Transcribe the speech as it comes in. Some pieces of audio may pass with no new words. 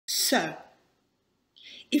So,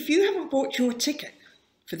 if you haven't bought your ticket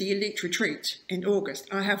for the Elite Retreat in August,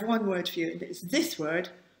 I have one word for you, and it's this word: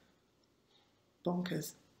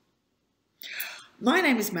 bonkers. My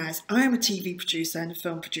name is Maz. I am a TV producer and a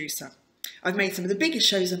film producer. I've made some of the biggest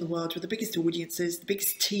shows in the world with the biggest audiences, the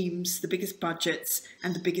biggest teams, the biggest budgets,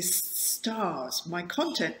 and the biggest stars. My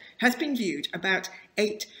content has been viewed about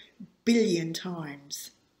 8 billion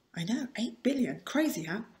times. I know, 8 billion. Crazy,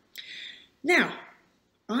 huh? Now,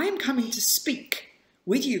 I am coming to speak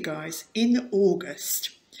with you guys in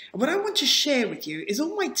August. And what I want to share with you is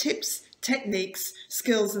all my tips, techniques,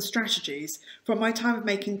 skills, and strategies from my time of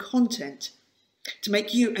making content to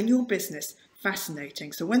make you and your business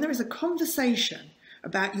fascinating. So when there is a conversation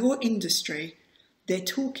about your industry, they're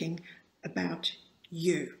talking about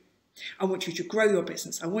you. I want you to grow your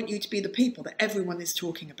business. I want you to be the people that everyone is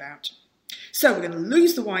talking about. So we're going to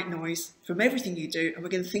lose the white noise from everything you do, and we're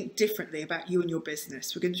going to think differently about you and your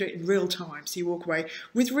business. We're going to do it in real time, so you walk away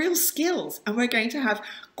with real skills, and we're going to have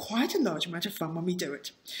quite a large amount of fun when we do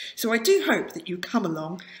it. So I do hope that you come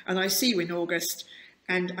along, and I see you in August,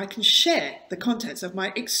 and I can share the contents of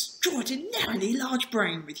my extraordinarily large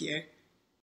brain with you.